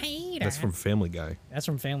 Oh, PETA. That's from Family Guy. That's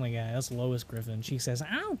from Family Guy. That's Lois Griffin. She says,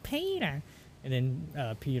 oh, PETA. And then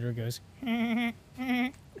Peter goes... That's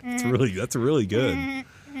really good. Have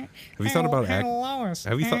you thought about acting? Lois.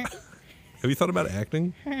 Have you thought about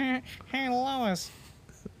acting? Hey, Lois.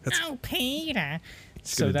 Oh, PETA.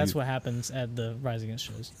 So that's what happens at the Rise Against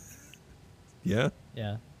shows. Yeah?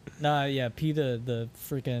 Yeah. Nah, yeah, PETA, the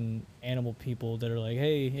freaking animal people that are like,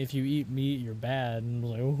 hey, if you eat meat, you're bad. And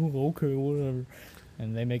I'm like, oh, okay, whatever.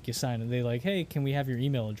 And they make you sign it. They like, hey, can we have your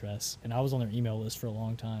email address? And I was on their email list for a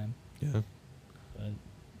long time. Yeah. But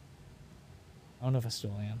I don't know if I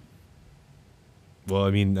still am. Well,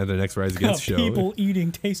 I mean, at the next Rise Against show. People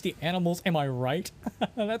eating tasty animals, am I right?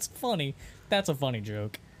 That's funny. That's a funny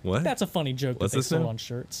joke. What? That's a funny joke that they sold on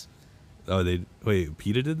shirts. Oh, wait,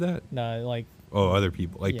 PETA did that? No, like... Oh, other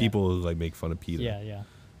people. Like, people who, like, make fun of PETA. Yeah.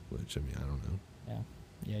 Which, I mean, I don't know. Yeah.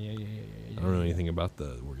 I don't know anything about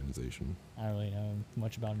the organization. I don't really know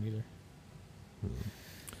much about them either.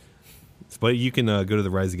 But you can go to the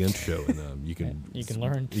Rise Against show, and you can... you can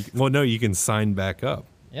learn. You can sign back up.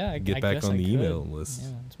 Yeah, Get back on the email list.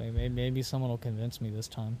 Yeah, maybe someone will convince me this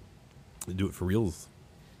time. Do it for reals.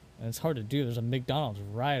 And it's hard to do. There's a McDonald's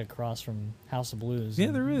right across from House of Blues.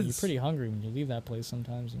 Yeah, there is. You're pretty hungry when you leave that place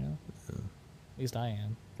sometimes, you know? Yeah. At least I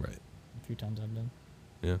am. Right. A few times I've been.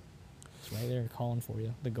 Yeah. It's right there calling for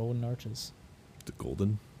you. The Golden Arches. The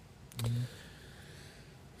Golden?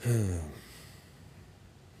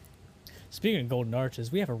 Speaking of Golden Arches,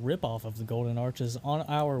 we have a ripoff of the Golden Arches on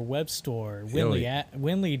our web store,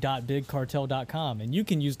 Windley.bigcartel.com, and you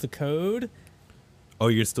can use the code. Oh,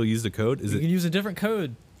 you can still use the code? You can use a different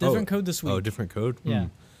code. Different code this week. Oh, different code? Yeah.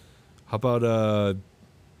 How about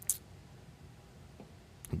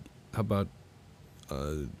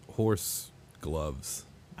horse gloves?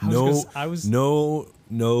 No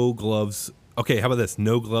gloves. Okay, how about this?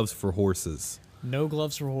 No gloves for horses. No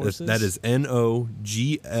gloves for horses? That is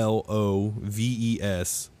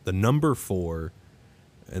NOGLOVES, the number 4,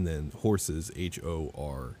 and then horses,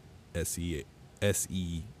 HORSES.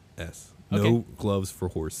 No gloves for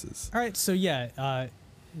horses. All right, so yeah,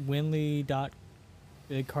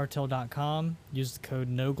 Windley.bigcartel.com. Use the code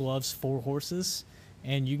No Gloves for Horses,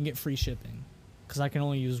 and you can get free shipping. Because I can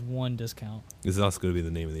only use one discount. This is also going to be the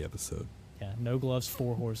name of the episode. Yeah, No Gloves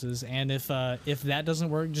for Horses. And if that doesn't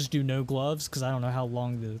work, just do No Gloves, because I don't know how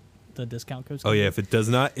long the discount code's going to be.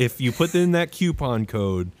 If you put in that coupon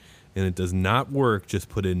code and it does not work, just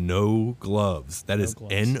put in No Gloves. That is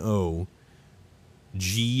NOGLOVES.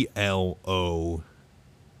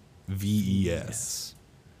 VES.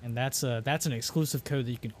 And that's an exclusive code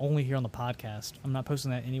that you can only hear on the podcast. I'm not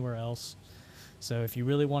posting that anywhere else. So if you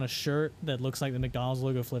really want a shirt that looks like the McDonald's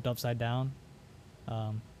logo flipped upside down,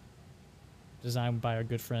 designed by our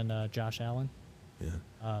good friend Josh Allen, you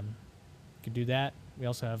could do that. We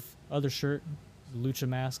also have other shirt, Lucha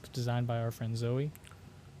mask, designed by our friend Zoe.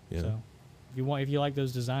 Yeah. So if you like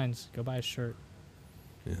those designs, go buy a shirt.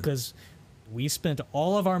 Because we spent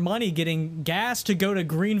all of our money getting gas to go to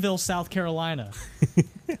Greenville, South Carolina.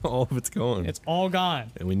 All of it's gone. It's all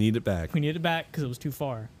gone. And we need it back. We need it back because it was too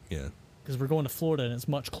far. Yeah. Because we're going to Florida and it's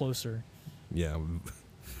much closer. Yeah.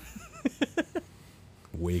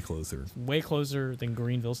 Way closer. Way closer than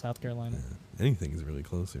Greenville, South Carolina. Yeah. Anything is really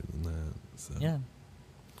closer than that. So. Yeah.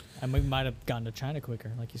 And we might have gotten to China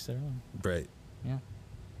quicker, like you said earlier. Right. Yeah.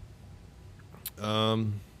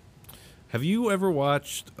 Have you ever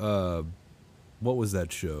watched what was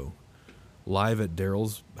that show? Live at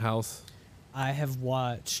Daryl's House? I have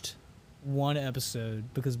watched one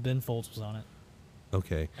episode because Ben Folds was on it.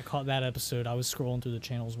 Okay. I caught that episode. I was scrolling through the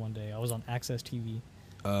channels one day. I was on Access TV.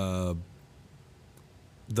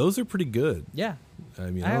 Those are pretty good. Yeah. I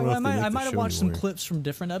mean, I don't know if I might have watched some clips from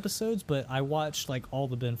different episodes, but I watched like all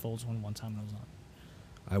the Ben Folds one time I was on.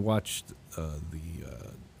 I watched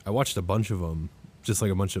I watched a bunch of them, just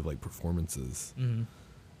like a bunch of like performances,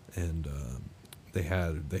 and they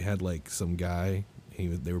had like some guy.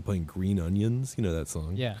 They were playing Green Onions. You know that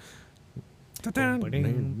song? Yeah. What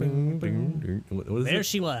is There it?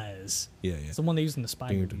 she was. Yeah. It's the one they used in the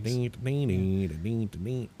Spy movies.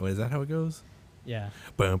 Oh, is that how it goes? Yeah.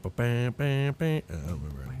 I don't remember.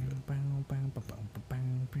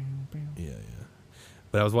 Yeah.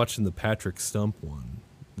 But I was watching the Patrick Stump one.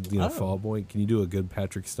 You know, Fall Boy. Can you do a good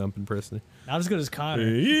Patrick Stump impersonation? Not as good as Connor.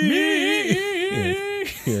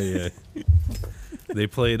 Yeah. They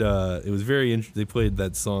played. It was very interesting. They played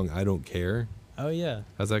that song "I Don't Care." Oh yeah.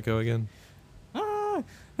 How's that go again? I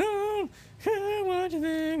don't care what you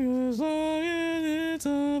think as long as it's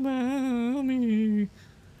about me.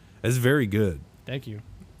 It's very good. Thank you.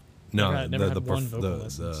 No, never had one the vocal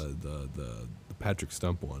lessons. the Patrick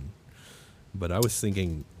Stump one. But I was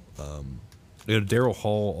thinking, Daryl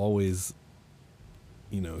Hall always,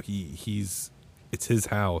 he's it's his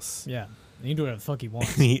house. Yeah, and he can do whatever the fuck he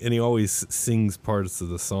wants. and he always sings parts of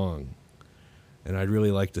the song, and I'd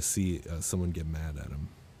really like to see someone get mad at him.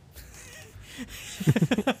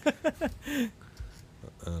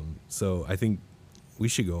 So I think we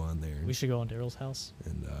should go on there. We should go on Daryl's house.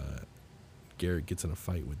 And Garrett gets in a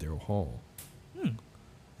fight with Daryl Hall. Yeah.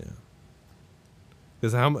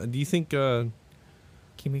 Because do you think... Can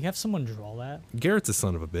we have someone draw that? Garrett's a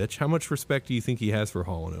son of a bitch. How much respect do you think he has for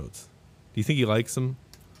Hall & Oates? Do you think he likes him?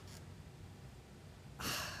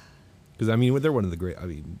 Because, I mean, they're one of the great...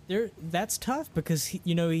 That's tough because,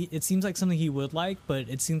 it seems like something he would like, but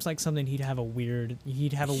it seems like something he'd have a weird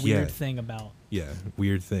thing about. Yeah,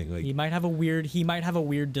 weird thing. Like he might have a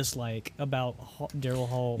weird dislike about Daryl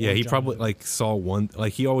Hall. Yeah, he probably Oates. saw one.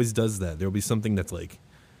 Like he always does that. There'll be something that's like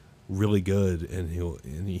really good, and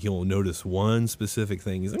he'll notice one specific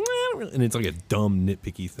thing. He's like, and it's like a dumb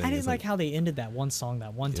nitpicky thing. I didn't like how they ended that one song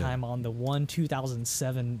that one time on the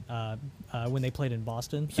 2007 when they played in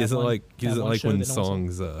Boston. He doesn't like when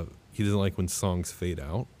songs. He doesn't like when songs fade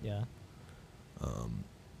out. Yeah.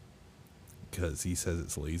 Because he says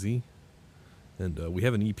it's lazy. And we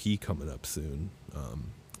have an EP coming up soon,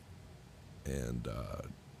 and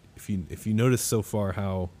if you notice so far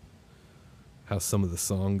how some of the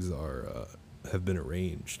songs have been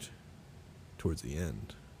arranged towards the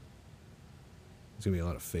end, there's gonna be a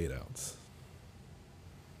lot of fade outs.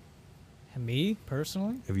 Me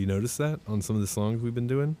personally, have you noticed that on some of the songs we've been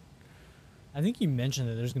doing? I think you mentioned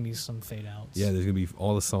that there's gonna be some fade outs. Yeah, there's gonna be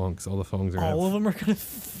all the songs are. All of them are gonna.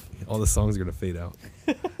 All the songs are gonna fade out.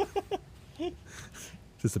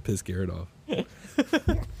 Just to piss Garrett off. I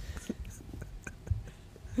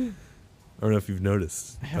don't know if you've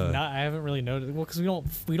noticed. I haven't really noticed. Well, because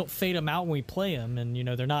we don't fade them out when we play them, and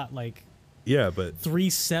they're not like. Yeah, but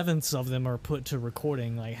 3/7 of them are put to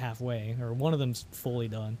recording like halfway, or one of them's fully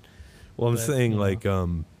done. Well, I'm saying like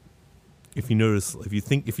if you notice, if you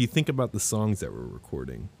think about the songs that we're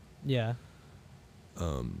recording. Yeah.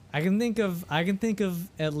 I can think of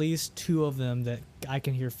at least 2 of them that I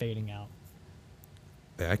can hear fading out.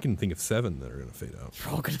 I can think of 7 that are going to fade out.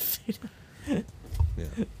 They're all going to fade out.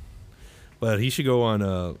 Yeah. But he should go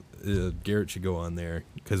on, Garrett should go on there,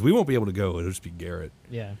 because we won't be able to go. It'll just be Garrett.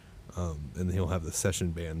 Yeah. And he'll have the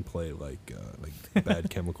session band play like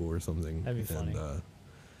Bad Chemical or something. That'd be funny.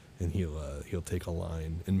 And he'll take a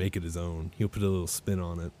line and make it his own. He'll put a little spin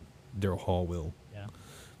on it. Daryl Hall will. Yeah.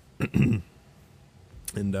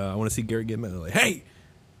 And I want to see Garrett get mad. Like, hey,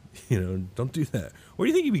 don't do that. Or do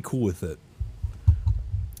you think he'd be cool with it?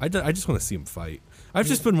 I just want to see him fight. I've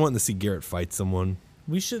just been wanting to see Garrett fight someone.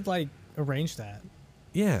 We should arrange that.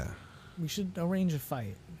 Yeah. We should arrange a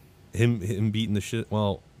fight. Him beating the shit.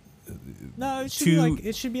 Well, no, it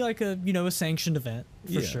should be like a sanctioned event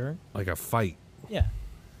for sure. Like a fight. Yeah.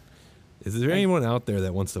 Is there anyone out there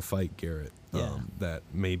that wants to fight Garrett? Yeah. That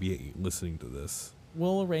may be listening to this.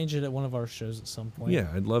 We'll arrange it at one of our shows at some point. Yeah,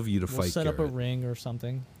 I'd love you to fight Garrett. We'll set up a ring or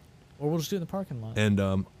something. Or we'll just do it in the parking lot.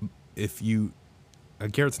 And if you...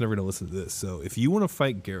 Garrett's never going to listen to this, so if you want to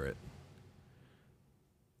fight Garrett,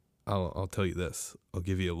 I'll tell you this. I'll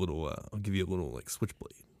give you a little like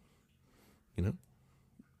switchblade.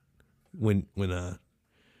 When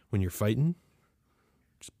you're fighting,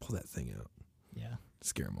 just pull that thing out. Yeah.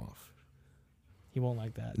 Scare him off. He won't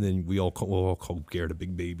like that. And then we'll all call Garrett a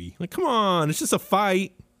big baby. Like, come on, it's just a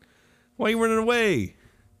fight. Why are you running away?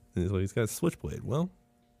 And he's got a switchblade. Well,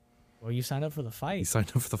 you signed up for the fight. You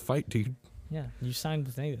signed up for the fight, dude. Yeah, you signed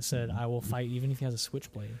the thing that said, I will fight even if he has a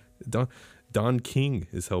switchblade. Don King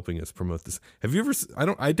is helping us promote this. Have you ever...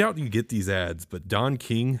 I doubt you get these ads, but Don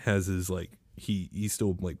King has his, he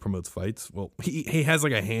still, promotes fights. Well, he has,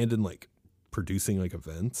 a hand in, producing,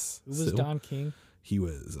 events. Who was Don King? He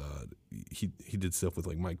was... He did stuff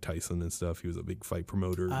with, Mike Tyson and stuff. He was a big fight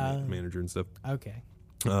promoter, manager and stuff. Okay.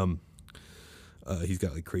 He's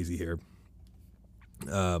got, crazy hair.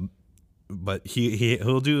 But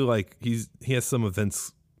he'll do he has some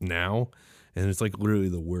events now, and it's literally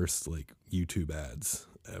the worst YouTube ads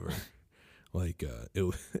ever.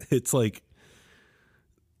 It's I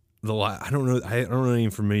don't know any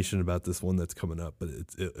information about this one that's coming up, but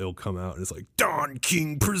it'll come out and it's Don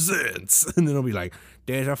King presents, and then it'll be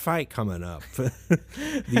there's a fight coming up,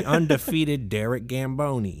 the undefeated Derek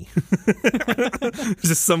Gamboni.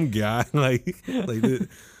 Just some guy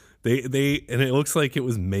They and it looks like it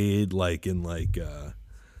was made in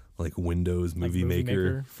Windows Movie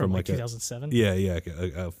Maker from 2007. Yeah,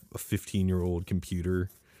 a 15-year-old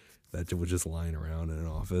computer that was just lying around in an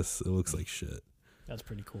office. It looks like shit. That's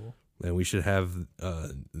pretty cool. And we should have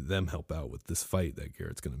them help out with this fight that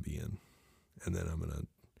Garrett's going to be in, and then I'm gonna,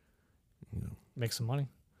 make some money.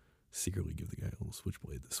 Secretly give the guy a little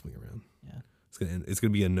switchblade to swing around. Yeah, it's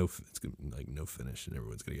gonna be no finish, and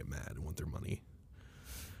everyone's gonna get mad and want their money.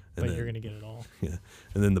 But you're going to get it all. Yeah.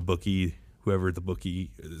 And then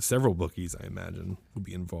several bookies, I imagine, will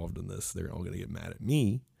be involved in this. They're all going to get mad at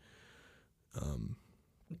me. And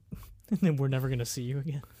then we're never going to see you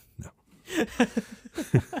again. No.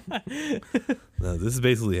 No, this is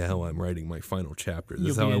basically how I'm writing my final chapter. This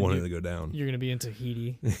is how I want it to go down. You're going to be in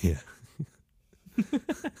Tahiti. Yeah.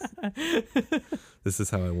 This is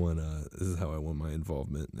how I want my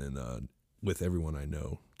involvement and with everyone I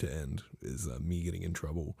know to end is me getting in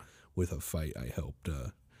trouble with a fight I helped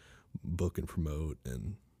book and promote,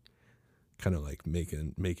 and kind of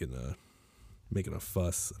making a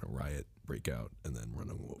fuss and a riot break out, and then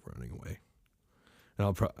running away.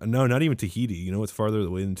 And no, not even Tahiti. You know what's farther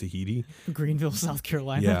away than Tahiti? Greenville, South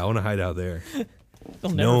Carolina. Yeah, I want to hide out there.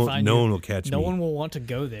 They'll never find you. No one will catch me. No one will want to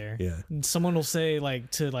go there. Yeah. And someone will say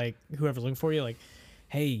to whoever's looking for you,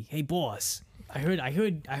 hey boss, I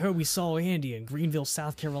heard we saw Andy in Greenville,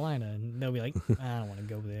 South Carolina, and they'll be like, I don't want to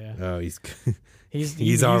go there. Oh, he's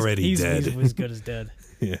already dead. He's as good as dead.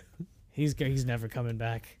 Yeah. He's never coming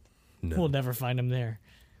back. No. We'll never find him there.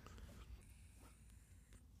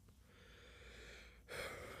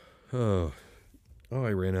 Oh,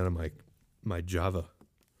 I ran out of my Java.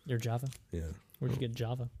 Your Java? Yeah. Where'd you get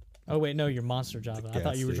Java? Oh wait, no, your Monster Java. I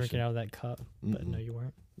thought you were drinking out of that cup, but no, you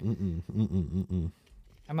weren't.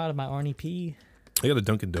 I'm out of my Arnie P. I got a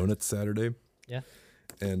Dunkin' Donuts Saturday. Yeah.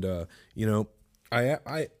 And I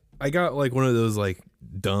got one of those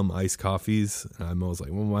dumb iced coffees, and I was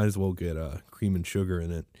well, might as well get cream and sugar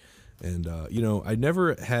in it. And I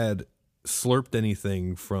never had slurped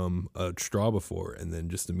anything from a straw before, and then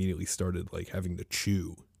just immediately started having to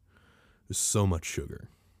chew. There's so much sugar.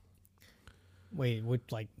 Wait,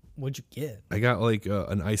 what'd you get? I got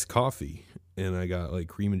an iced coffee, and I got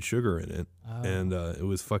cream and sugar in it, and it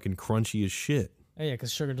was fucking crunchy as shit. Oh yeah,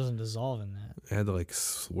 because sugar doesn't dissolve in that. I had to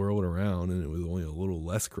swirl it around, and it was only a little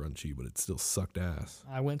less crunchy, but it still sucked ass.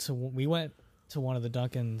 We went to one of the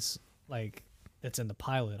Dunkins that's in the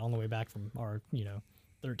Pilot on the way back from our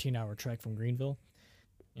 13-hour trek from Greenville.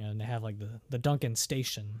 And they have the Dunkin'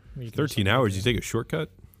 station. 13 hours? You take a shortcut?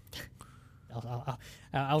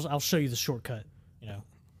 I'll show you the shortcut.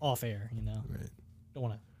 Off air. Right. Don't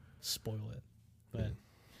want to spoil it, but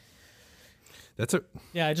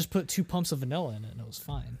yeah. I just put 2 pumps of vanilla in it, and it was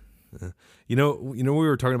fine. We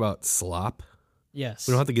were talking about slop. Yes.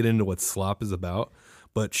 We don't have to get into what slop is about,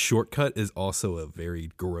 but shortcut is also a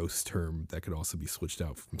very gross term that could also be switched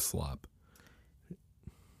out from slop.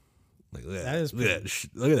 Like, look at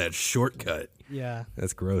that shortcut. Yeah.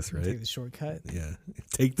 That's gross, right? Take the shortcut. Yeah.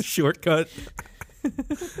 Take the shortcut.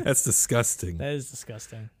 That's disgusting. That is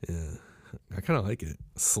disgusting. Yeah. I kind of like it.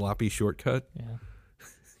 Sloppy shortcut. Yeah.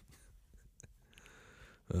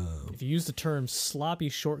 If you use the term sloppy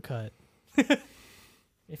shortcut,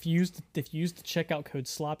 if you use the checkout code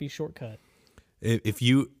sloppy shortcut, if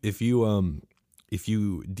you DM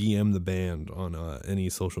the band on any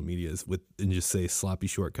social medias and just say sloppy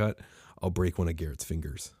shortcut, I'll break one of Garrett's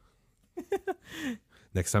fingers.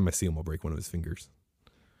 Next time I see him, I'll break one of his fingers.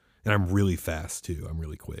 And I'm really fast too. I'm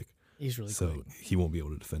really quick. He's really quick. So he won't be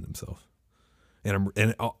able to defend himself. And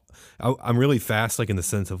I'm really fast, like in the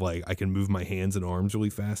sense of like I can move my hands and arms really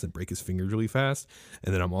fast and break his fingers really fast.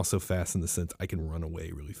 And then I'm also fast in the sense I can run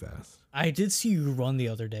away really fast. I did see you run the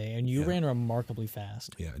other day, and you ran remarkably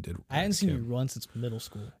fast. Yeah, I did. I hadn't seen you run since middle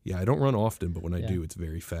school. Yeah, I don't run often, but when I do, it's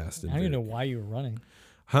very fast. And I don't even know why you were running.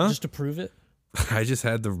 Huh? Just to prove it? I just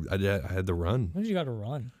had I had to run. When did you got to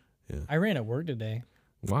run? Yeah. I ran at work today.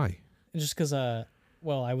 Why? Just because, I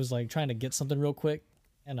was like trying to get something real quick,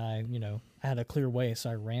 and I had a clear way, so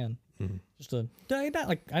I ran. Mm-hmm. Just I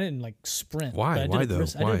didn't like sprint. Why? Why though?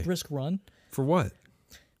 I did a brisk run. For what?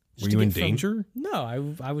 Were you in danger? No,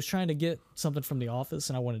 I was trying to get something from the office,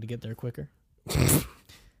 and I wanted to get there quicker.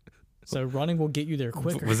 So running will get you there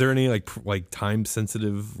quicker. Was there any like time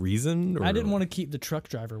sensitive reason? Or? I didn't want to keep the truck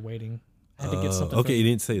driver waiting. I had to get something. Okay, you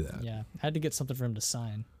didn't say that. Yeah, I had to get something for him to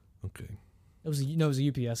sign. Okay. It was a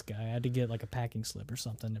UPS guy. I had to get like a packing slip or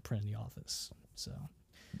something to print in the office. So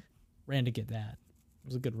ran to get that. It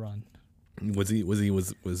was a good run.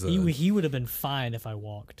 He would have been fine if I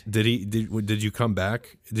walked. Did you come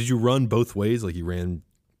back? Did you run both ways? Like you ran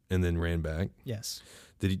and then ran back? Yes.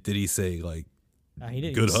 Did he say like he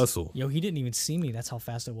didn't good hustle? He didn't even see me. That's how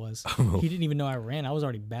fast it was. Oh. He didn't even know I ran. I was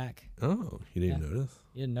already back. Oh, he didn't notice?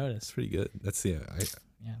 He didn't notice. That's pretty good. That's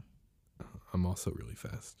I'm also really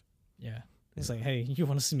fast. Yeah. It's like, hey, you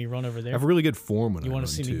want to see me run over there? I have really good form when I run, too. You want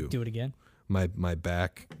to see me do it again? My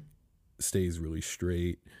back stays really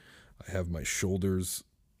straight. I have my shoulders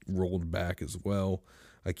rolled back as well.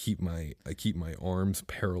 I keep my arms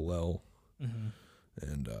parallel,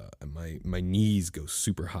 and my knees go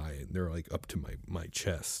super high, and they're like up to my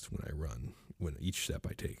chest when I run. When each step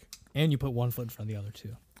I take, and you put one foot in front of the other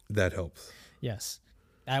too. That helps. Yes,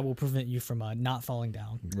 that will prevent you from not falling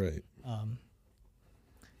down. Right.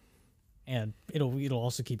 And it'll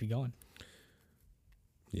also keep you going.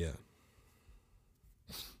 Yeah.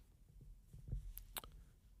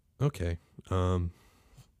 Okay. I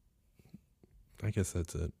guess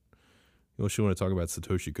that's it. Unless you want to talk about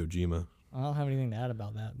Satoshi Kojima. I don't have anything to add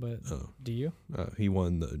about that, but do you? He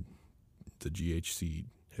won the GHC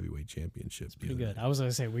heavyweight championship. It's pretty good. I was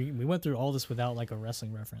gonna say we went through all this without like a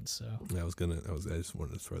wrestling reference, so I just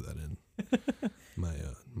wanted to throw that in.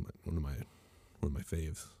 One of my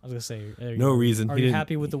faves. I was gonna say no reason. Are you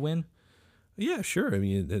happy with the win? Yeah, sure. I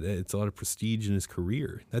mean, it's a lot of prestige in his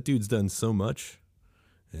career. That dude's done so much,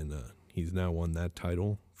 and he's now won that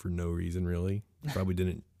title for no reason, really. Probably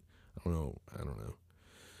didn't. I don't know.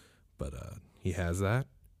 But he has that,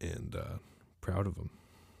 and proud of him.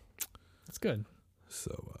 That's good.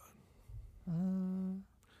 So,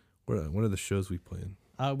 what are the shows we playing?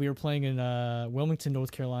 We were playing in Wilmington,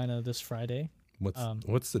 North Carolina this Friday.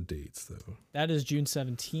 What's the dates though? That is June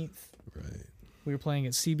 17th. Right. We were playing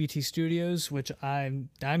at CBT Studios, which I'm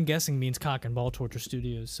guessing means Cock and Ball Torture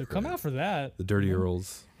Studios. So come out for that. The Dirty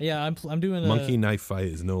Earls. Yeah, I'm doing Monkey Knife Fight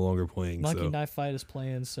is no longer playing. Monkey Knife Fight is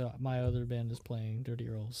playing, so my other band is playing Dirty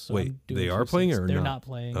Earls. So wait, they are playing or they're not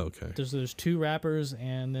playing? Oh, okay. There's two rappers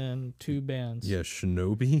and then two bands. Yeah,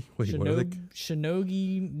 Shinobi. Wait, what are they?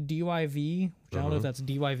 Shinogi DYV. Which I don't know if that's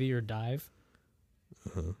DYV or Dive.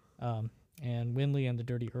 And Windley and the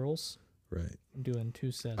Dirty Earls. Right. I'm doing 2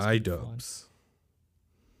 sets. iDubbbz.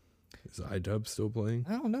 Is iDubbbz still playing?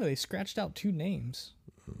 I don't know. They scratched out 2 names.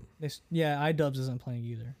 iDubbbz isn't playing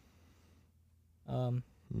either.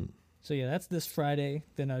 So yeah, that's this Friday.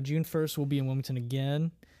 Then June 1st we'll be in Wilmington again,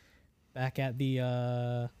 back at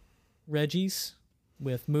the Reggie's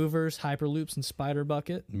with Movers, Hyperloops, and Spider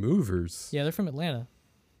Bucket. Movers? Yeah, they're from Atlanta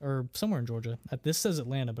or somewhere in Georgia. This says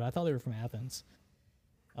Atlanta, but I thought they were from Athens.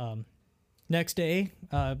 Next day,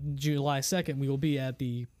 July 2nd, we will be at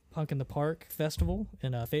the Punk in the Park Festival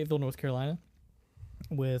in Fayetteville, North Carolina,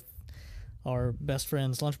 with our best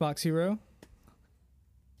friends Lunchbox Hero.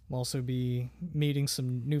 We'll also be meeting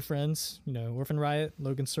some new friends, Orphan Riot,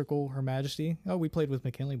 Logan Circle, Her Majesty. Oh, we played with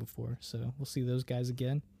McKinley before, so we'll see those guys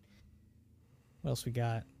again. What else we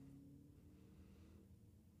got?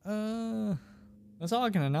 That's all I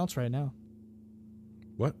can announce right now.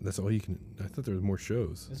 What? That's all you can. I thought there was more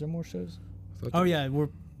shows. Is there more shows? Oh yeah, we're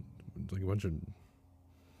like a bunch of.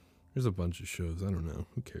 There's a bunch of shows. I don't know.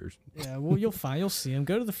 Who cares? Yeah, well, you'll see them.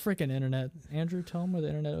 Go to the freaking internet. Andrew, tell them where the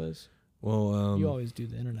internet is. Well, you always do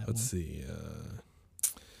the internet. Let's see.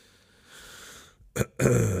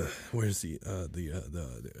 Where's the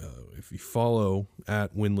if you follow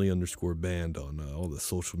at Windley_band on all the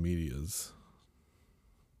social medias,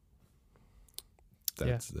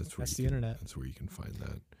 that's the internet. That's where you can find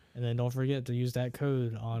that. And then don't forget to use that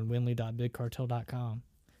code on windley.bigcartel.com.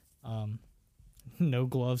 No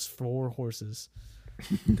gloves for horses.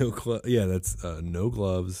 Yeah, that's no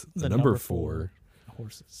gloves. The number 4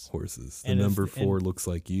 horses. The number 4 looks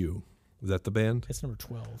like you. Is that the band? It's number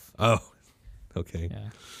 12. Oh, okay. Yeah,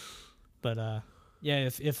 but yeah,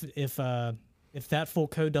 if that full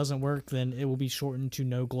code doesn't work, then it will be shortened to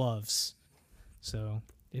no gloves. So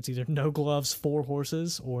it's either no gloves for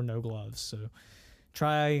horses or no gloves. So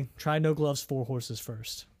try no gloves for horses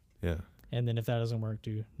first. Yeah. And then if that doesn't work,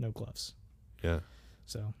 do no gloves. Yeah.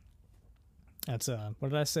 So that's what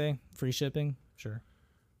did I say? Free shipping? Sure.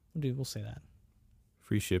 We'll say that.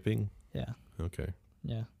 Free shipping? Yeah. Okay.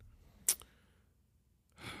 Yeah.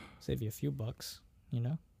 Save you a few bucks, you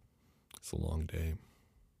know? It's a long day.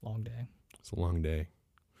 Long day. It's a long day.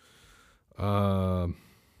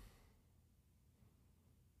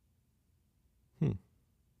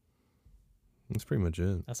 That's pretty much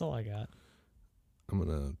it. That's all I got. I'm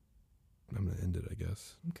gonna end it, I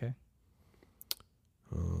guess. Okay.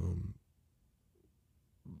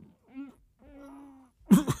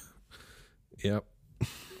 Yep.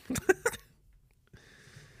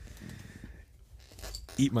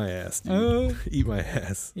 Eat my ass, dude. Eat my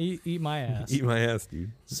ass. Eat my ass. Eat my ass,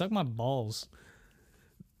 dude. Suck my balls.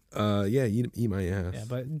 Yeah, eat my ass. Yeah,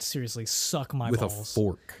 but seriously, suck my balls. With a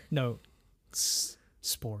fork. No.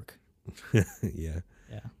 Spork. Yeah.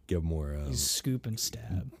 Yeah. Get more you scoop and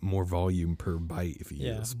stab. More volume per bite if you eat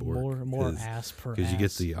a spork. More ass per ass. Because you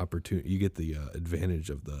get the opportunity, you get the advantage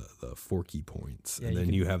of the forky points, and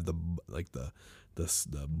then you have the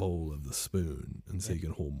bowl of the spoon, and so you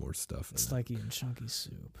can hold more stuff. It's like eating chunky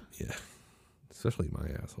soup. Yeah, especially my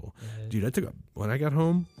asshole, yeah. Dude. When I got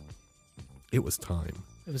home, it was time.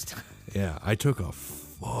 It was time. Yeah, I took a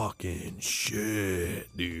fucking shit,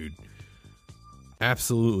 dude.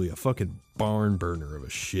 Absolutely a fucking barn burner of a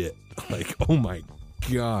shit. Like, oh my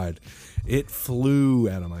god, it flew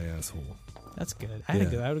out of my asshole. That's good. I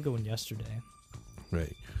had to go in yesterday.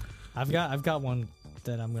 Right. I've got one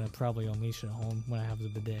that I'm gonna probably unleash at home when I have the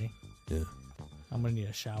bidet. Yeah. I'm gonna need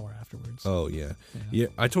a shower afterwards. Oh yeah. Yeah.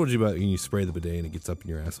 I told you about when you spray the bidet and it gets up in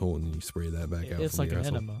your asshole and then you spray that back out. It's like an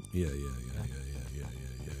enema. Yeah.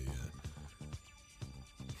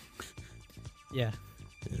 Yeah.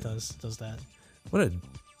 It does that. What a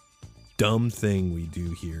dumb thing we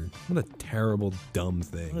do here. What a terrible dumb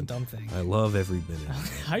thing. What a dumb thing. I love every minute.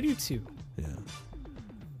 I do too. Yeah.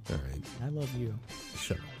 All right. I love you.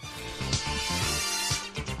 Shut up.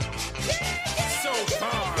 So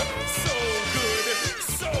fun.